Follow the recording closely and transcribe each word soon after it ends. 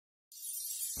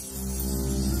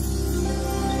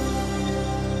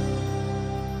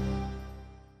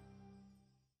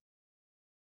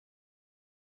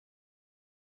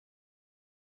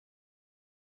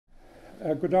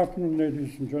Good afternoon,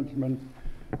 ladies and gentlemen.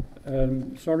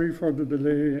 Sorry for the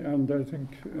delay, and I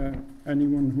think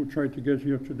anyone who tried to get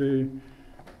here today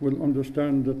will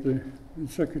understand that the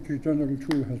Secretary General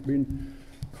too has been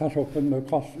caught up in the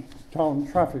town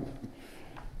traffic.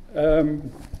 For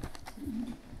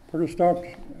a start,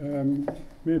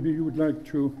 maybe you would like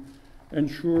to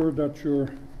ensure that your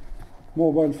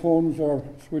mobile phones are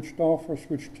switched off or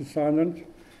switched to silent.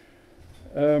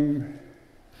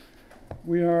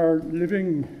 We are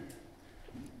living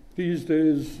these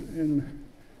days in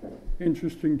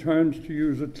interesting times, to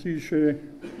use a cliche,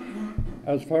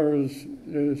 as far as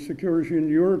security in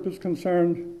Europe is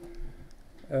concerned.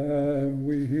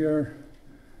 We hear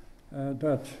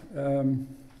that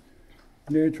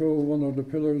NATO, one of the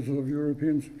pillars of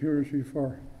European security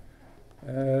for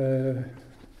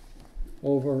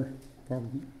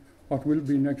what will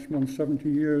be next month 70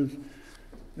 years,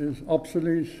 is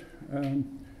obsolete.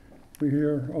 We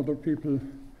hear other people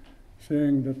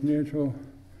saying that NATO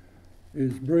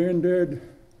is brain dead.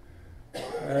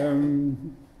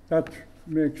 That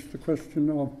makes the question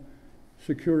of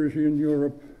security in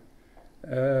Europe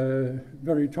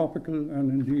very topical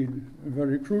and indeed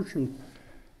very crucial.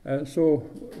 So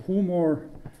who more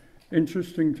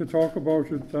interesting to talk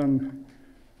about it than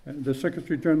the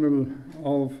Secretary General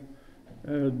of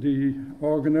the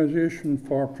Organization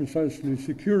for precisely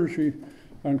Security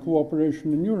and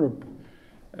Cooperation in Europe.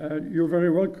 You're very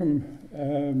welcome,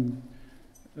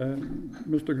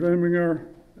 Mr. Greminger,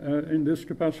 in this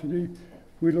capacity.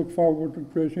 We look forward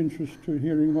with great interest to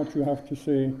hearing what you have to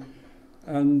say.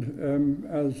 And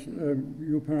as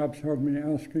you perhaps heard me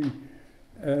asking,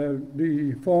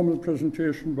 the formal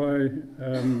presentation by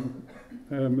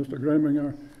Mr.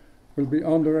 Greminger will be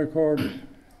on the record.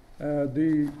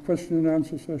 The question and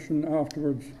answer session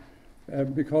afterwards,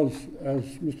 because, as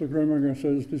Mr. Greminger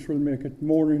says, this will make it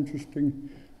more interesting,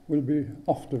 will be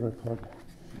off the record.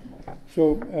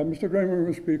 So Mr. Greminger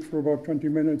will speak for about 20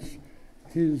 minutes.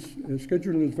 His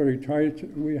schedule is very tight.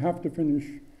 We have to finish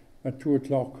at 2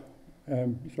 o'clock.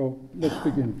 So let's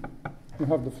begin. You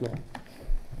have the floor.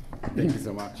 Thank you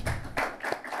so much.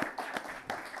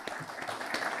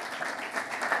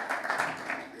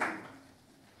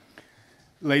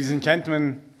 Ladies and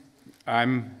gentlemen,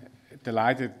 I'm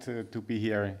delighted to be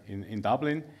here in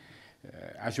Dublin.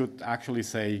 I should actually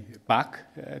say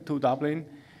back to Dublin.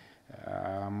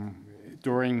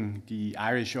 During the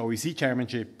Irish OSCE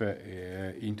Chairmanship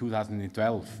in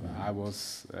 2012, I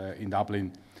was in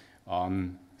Dublin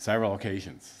on several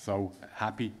occasions, so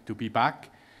happy to be back.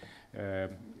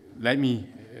 Let me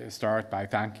start by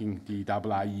thanking the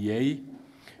IIEA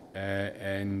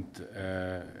and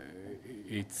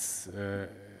its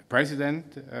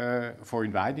president for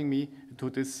inviting me to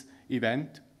this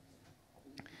event.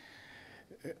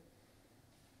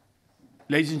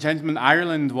 Ladies and gentlemen,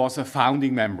 Ireland was a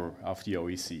founding member of the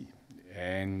OSCE,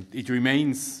 and it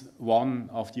remains one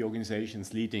of the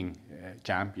organization's leading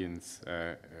champions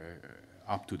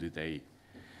up to the day.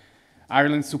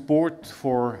 Ireland's support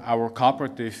for our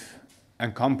cooperative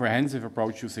and comprehensive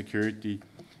approach to security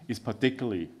is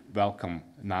particularly welcome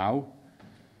now,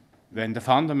 when the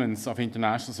fundamentals of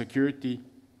international security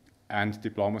and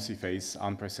diplomacy face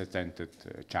unprecedented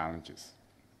challenges.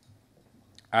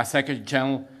 As Secretary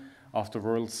General of the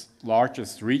world's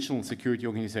largest regional security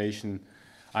organization,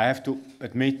 I have to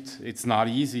admit it's not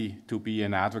easy to be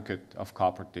an advocate of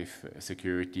cooperative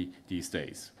security these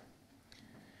days.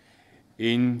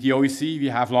 In the OSCE, we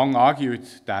have long argued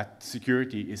that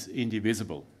security is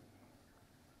indivisible.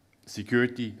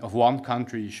 Security of one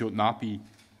country should not be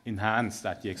enhanced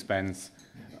at the expense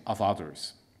of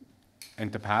others.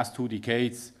 And the past 2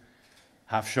 decades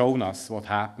have shown us what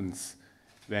happens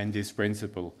when this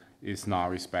principle is not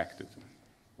respected.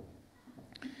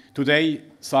 Today,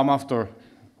 some of the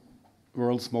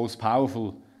world's most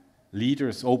powerful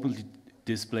leaders openly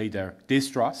display their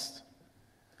distrust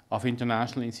of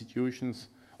international institutions,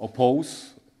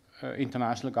 oppose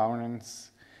international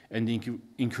governance, and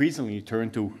increasingly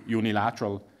turn to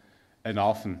unilateral and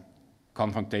often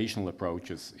confrontational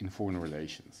approaches in foreign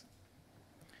relations.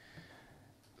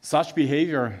 Such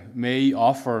behavior may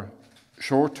offer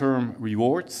short-term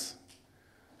rewards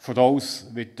for those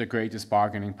with the greatest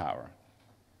bargaining power.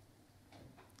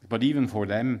 But even for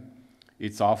them,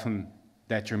 it's often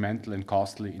detrimental and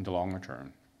costly in the longer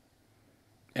term.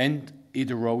 And it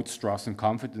erodes trust and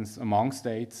confidence among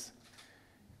states,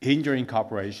 hindering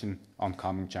cooperation on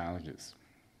common challenges.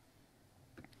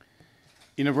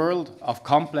 In a world of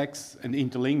complex and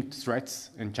interlinked threats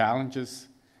and challenges,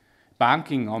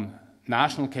 banking on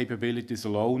national capabilities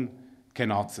alone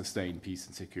cannot sustain peace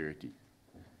and security.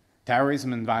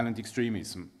 terrorism and violent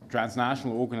extremism,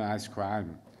 transnational organized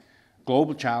crime,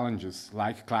 global challenges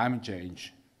like climate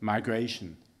change,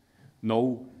 migration.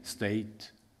 No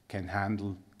state can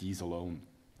handle these alone.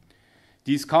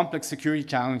 These complex security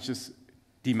challenges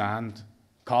demand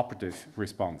cooperative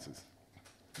responses.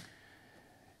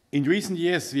 In recent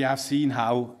years, we have seen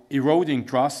how eroding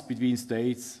trust between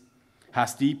states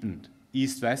has deepened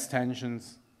East-West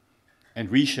tensions and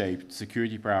reshaped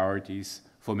security priorities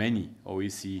for many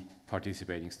OSCE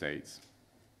participating states.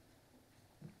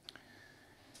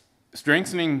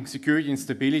 Strengthening security and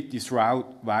stability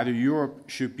throughout wider Europe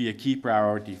should be a key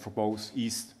priority for both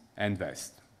East and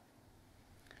West.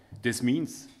 This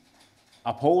means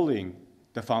upholding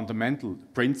the fundamental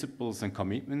principles and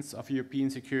commitments of European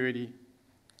security,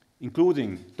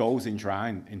 including those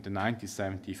enshrined in the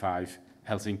 1975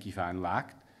 Helsinki Final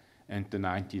Act and the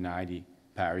 1990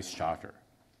 Paris Charter.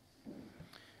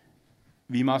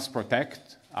 We must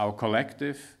protect our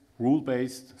collective,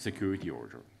 rule-based security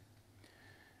order.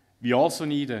 We also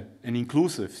need an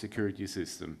inclusive security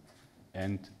system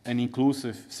and an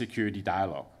inclusive security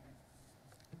dialogue.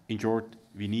 In short,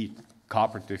 we need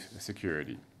cooperative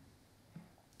security.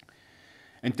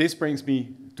 And this brings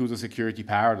me to the security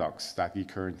paradox that we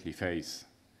currently face.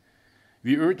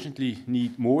 We urgently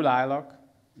need more dialogue,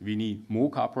 we need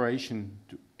more cooperation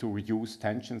to reduce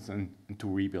tensions and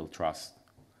to rebuild trust.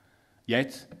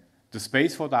 Yet, the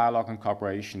space for dialogue and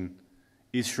cooperation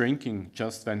is shrinking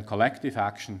just when collective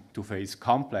action to face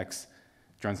complex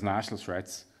transnational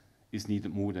threats is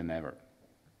needed more than ever.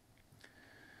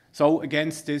 So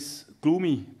against this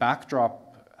gloomy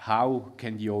backdrop, how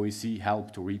can the OSCE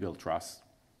help to rebuild trust?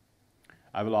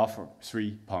 I will offer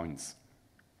 3 points.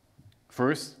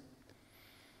 First,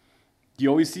 the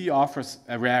OSCE offers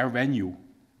a rare venue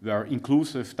where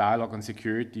inclusive dialogue on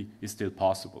security is still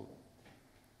possible.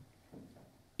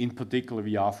 In particular,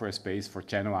 we offer a space for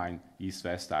genuine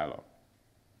East-West dialogue.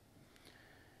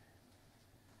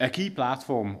 A key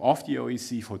platform of the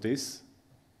OSCE for this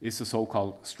is the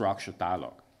so-called structured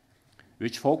dialogue,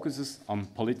 which focuses on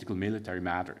political military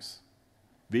matters,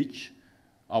 which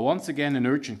are once again an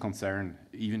urgent concern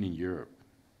even in Europe.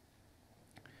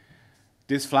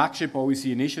 This flagship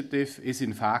OSCE initiative is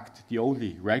in fact the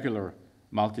only regular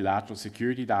multilateral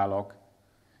security dialogue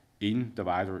in the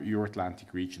wider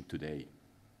Euro-Atlantic region today.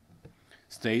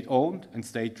 State-owned and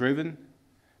state-driven,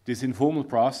 this informal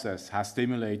process has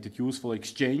stimulated useful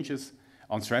exchanges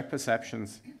on threat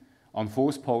perceptions, on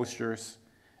force postures,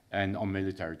 and on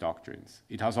military doctrines.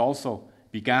 It has also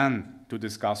begun to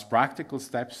discuss practical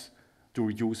steps to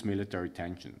reduce military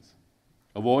tensions.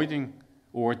 Avoiding,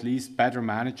 or at least better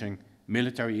managing,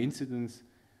 military incidents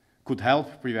could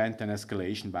help prevent an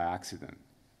escalation by accident.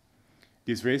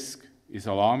 This risk is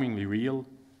alarmingly real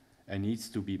and needs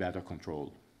to be better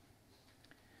controlled.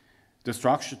 The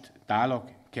structured dialogue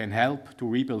can help to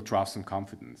rebuild trust and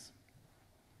confidence.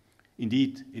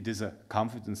 Indeed, it is a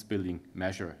confidence-building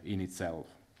measure in itself.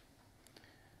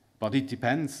 But it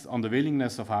depends on the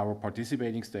willingness of our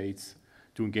participating states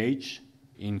to engage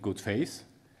in good faith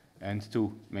and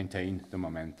to maintain the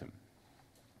momentum.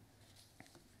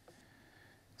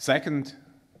 Second,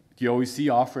 the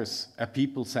OSCE offers a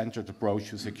people-centered approach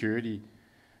to security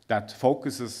that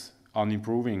focuses on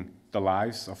improving the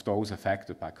lives of those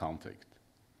affected by conflict.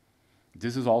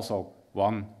 This is also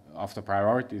one of the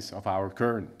priorities of our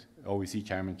current OSCE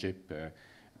chairmanship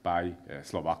by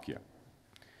Slovakia.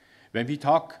 When we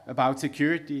talk about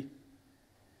security,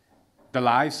 the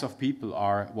lives of people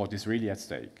are what is really at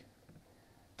stake.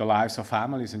 The lives of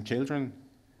families and children,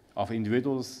 of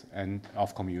individuals and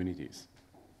of communities.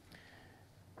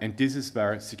 And this is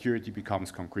where security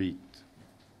becomes concrete.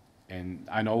 And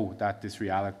I know that this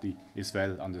reality is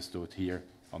well understood here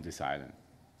on this island.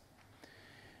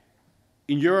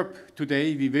 In Europe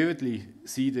today, we vividly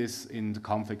see this in the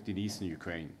conflict in eastern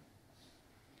Ukraine.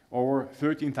 Over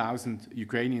 13,000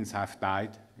 Ukrainians have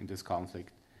died in this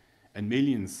conflict, and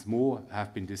millions more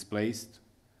have been displaced,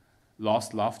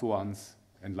 lost loved ones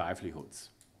and livelihoods.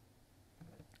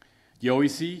 The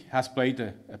OSCE has played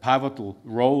a pivotal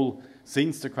role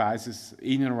since the crisis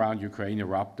in and around Ukraine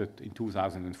erupted in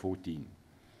 2014,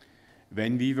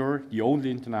 when we were the only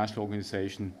international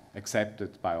organization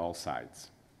accepted by all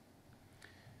sides.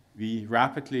 We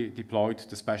rapidly deployed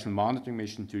the Special Monitoring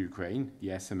Mission to Ukraine, the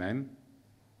SMM,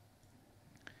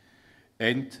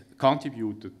 and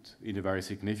contributed in a very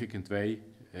significant way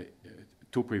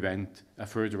to prevent a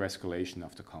further escalation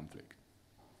of the conflict.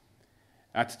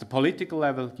 At the political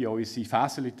level, the OSCE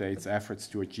facilitates efforts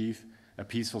to achieve a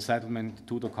peaceful settlement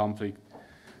to the conflict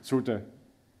through the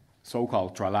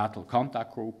so-called Trilateral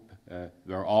Contact Group,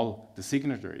 where all the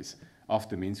signatories of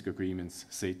the Minsk agreements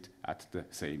sit at the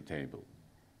same table.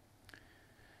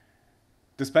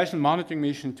 The Special Monitoring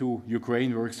Mission to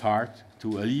Ukraine works hard to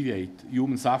alleviate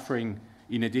human suffering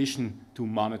in addition to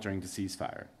monitoring the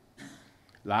ceasefire.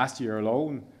 Last year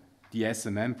alone, the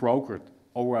SMM brokered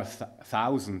over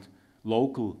 1,000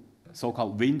 local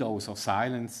so-called windows of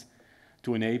silence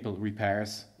to enable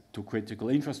repairs to critical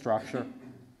infrastructure,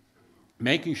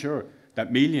 making sure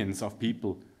that millions of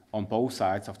people on both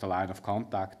sides of the line of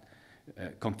contact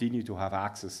continue to have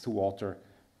access to water,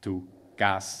 to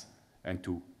gas, and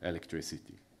to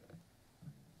electricity.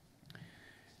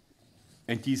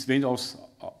 And these windows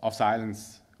of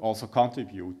silence also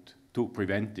contribute to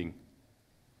preventing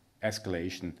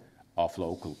escalation of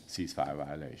local ceasefire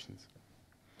violations.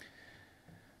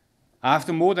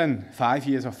 After more than 5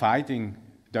 years of fighting,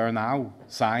 there are now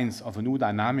signs of a new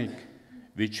dynamic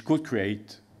which could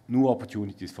create new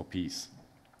opportunities for peace.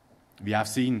 We have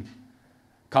seen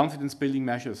confidence-building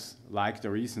measures like the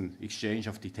recent exchange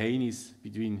of detainees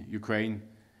between Ukraine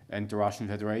and the Russian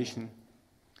Federation.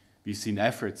 We've seen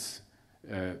efforts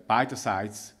by the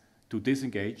sides to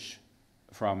disengage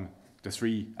from the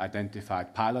 3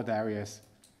 identified pilot areas.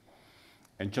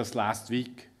 And just last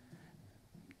week,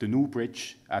 the new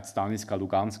bridge at Staniska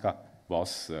Luganska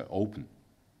was open.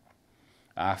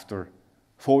 After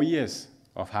 4 years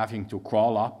of having to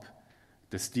crawl up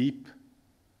the steep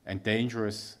and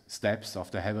dangerous steps of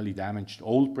the heavily damaged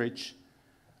old bridge,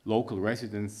 local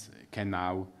residents can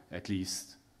now at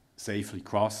least safely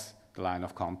cross the line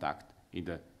of contact in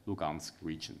the Lugansk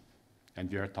region.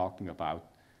 And we are talking about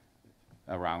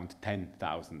around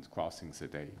 10,000 crossings a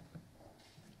day.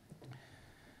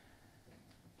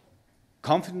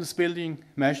 Confidence-building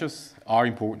measures are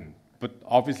important, but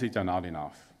obviously they're not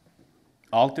enough.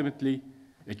 Ultimately,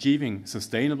 achieving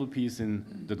sustainable peace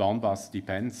in the Donbass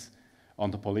depends on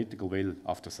the political will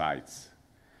of the sides.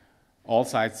 All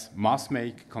sides must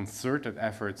make concerted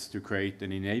efforts to create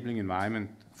an enabling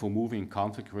environment for moving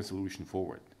conflict resolution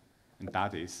forward, and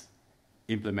that is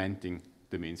implementing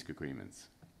the Minsk agreements.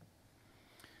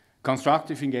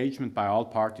 Constructive engagement by all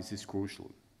parties is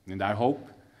crucial, and I hope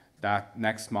that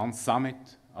next month's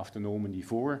summit of the Normandy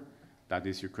 4, that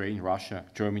is Ukraine, Russia,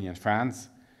 Germany and France,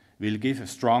 will give a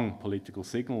strong political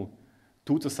signal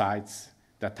to the sides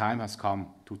that time has come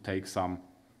to take some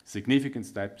significant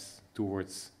steps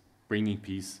towards bringing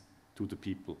peace to the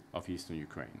people of Eastern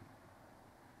Ukraine.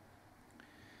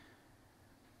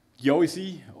 The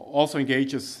OSCE also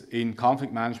engages in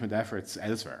conflict management efforts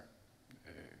elsewhere,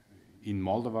 in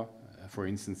Moldova, for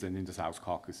instance, and in the South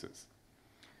Caucasus.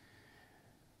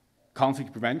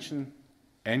 Conflict prevention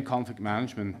and conflict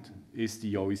management is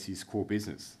the OSCE's core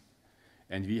business,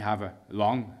 and we have a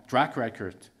long track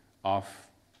record of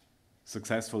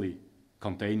successfully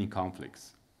containing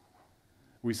conflicts.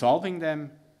 Resolving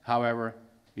them, however,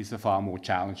 is a far more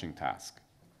challenging task.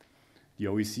 The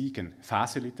OSCE can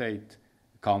facilitate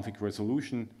conflict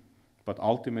resolution, but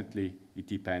ultimately it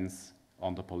depends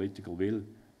on the political will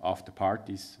of the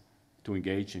parties to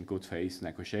engage in good faith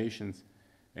negotiations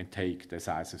and take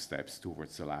decisive steps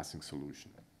towards a lasting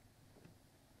solution.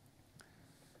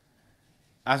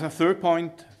 As a third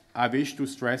point, I wish to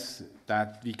stress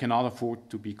that we cannot afford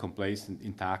to be complacent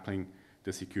in tackling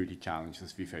the security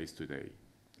challenges we face today.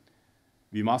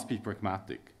 We must be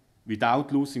pragmatic,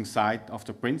 without losing sight of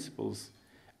the principles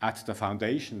at the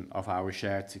foundation of our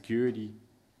shared security.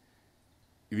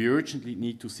 We urgently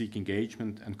need to seek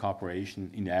engagement and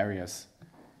cooperation in areas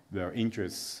where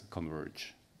interests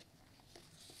converge.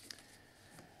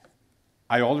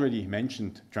 I already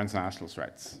mentioned transnational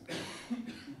threats,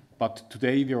 but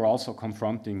today we are also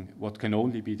confronting what can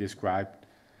only be described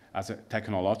as a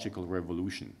technological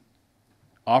revolution,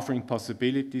 offering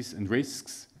possibilities and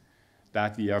risks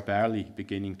that we are barely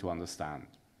beginning to understand.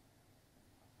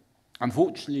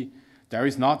 Unfortunately, there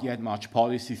is not yet much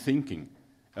policy thinking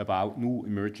about new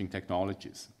emerging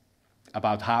technologies,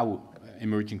 about how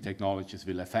emerging technologies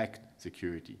will affect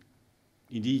security.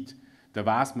 Indeed, the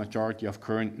vast majority of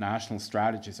current national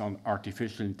strategies on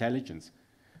artificial intelligence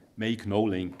make no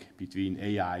link between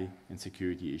AI and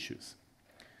security issues,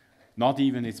 not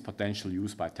even its potential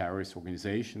use by terrorist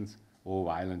organizations or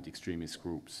violent extremist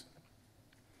groups.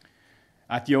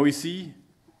 At the OSCE,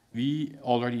 we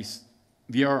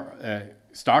are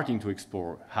starting to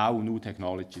explore how new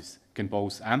technologies can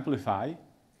both amplify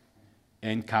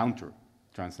and counter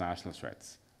transnational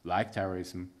threats, like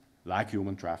terrorism, like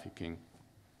human trafficking,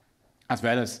 as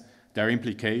well as their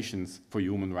implications for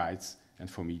human rights and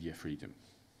for media freedom.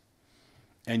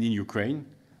 And in Ukraine,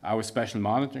 our special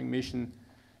monitoring mission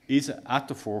is at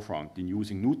the forefront in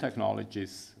using new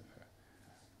technologies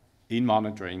in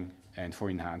monitoring and for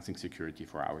enhancing security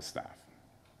for our staff.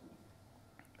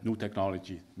 New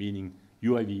technology, meaning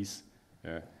UAVs,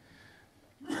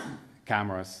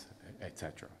 cameras,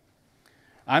 etc.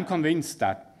 I'm convinced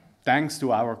that thanks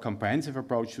to our comprehensive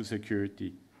approach to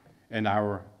security and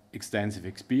our extensive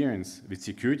experience with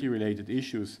security-related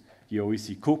issues, the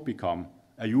OSCE could become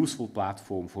a useful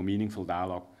platform for meaningful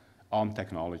dialogue on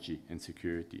technology and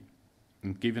security.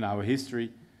 And given our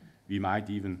history, we might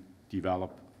even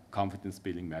develop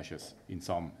confidence-building measures in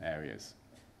some areas.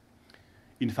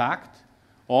 In fact,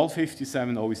 all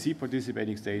 57 OSCE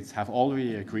participating states have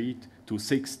already agreed to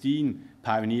 16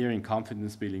 pioneering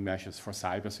confidence-building measures for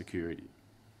cybersecurity.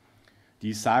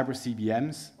 These cyber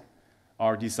CBMs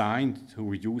are designed to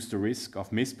reduce the risk of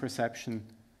misperception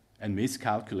and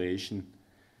miscalculation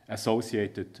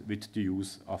associated with the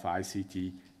use of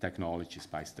ICT technologies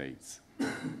by states.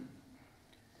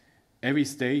 Every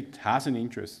state has an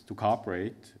interest to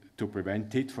cooperate to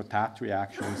prevent tit-for-tat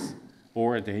reactions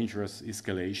or a dangerous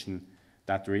escalation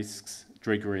that risks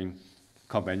triggering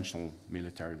conventional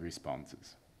military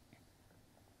responses.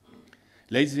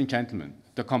 Ladies and gentlemen,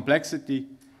 the complexity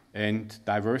and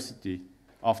diversity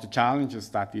of the challenges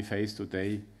that we face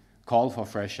today call for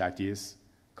fresh ideas,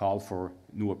 call for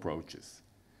new approaches.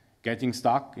 Getting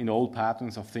stuck in old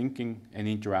patterns of thinking and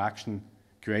interaction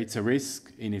creates a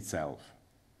risk in itself.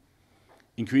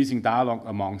 Increasing dialogue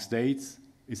among states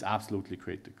is absolutely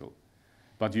critical,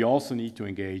 but we also need to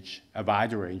engage a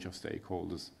wider range of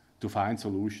stakeholders to find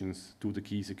solutions to the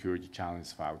key security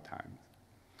challenges of our time.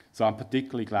 So I'm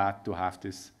particularly glad to have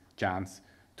this chance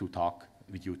to talk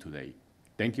with you today.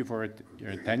 Thank you for your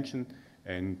attention,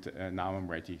 and now I'm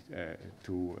ready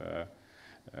to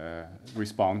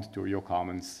respond to your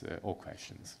comments or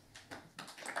questions.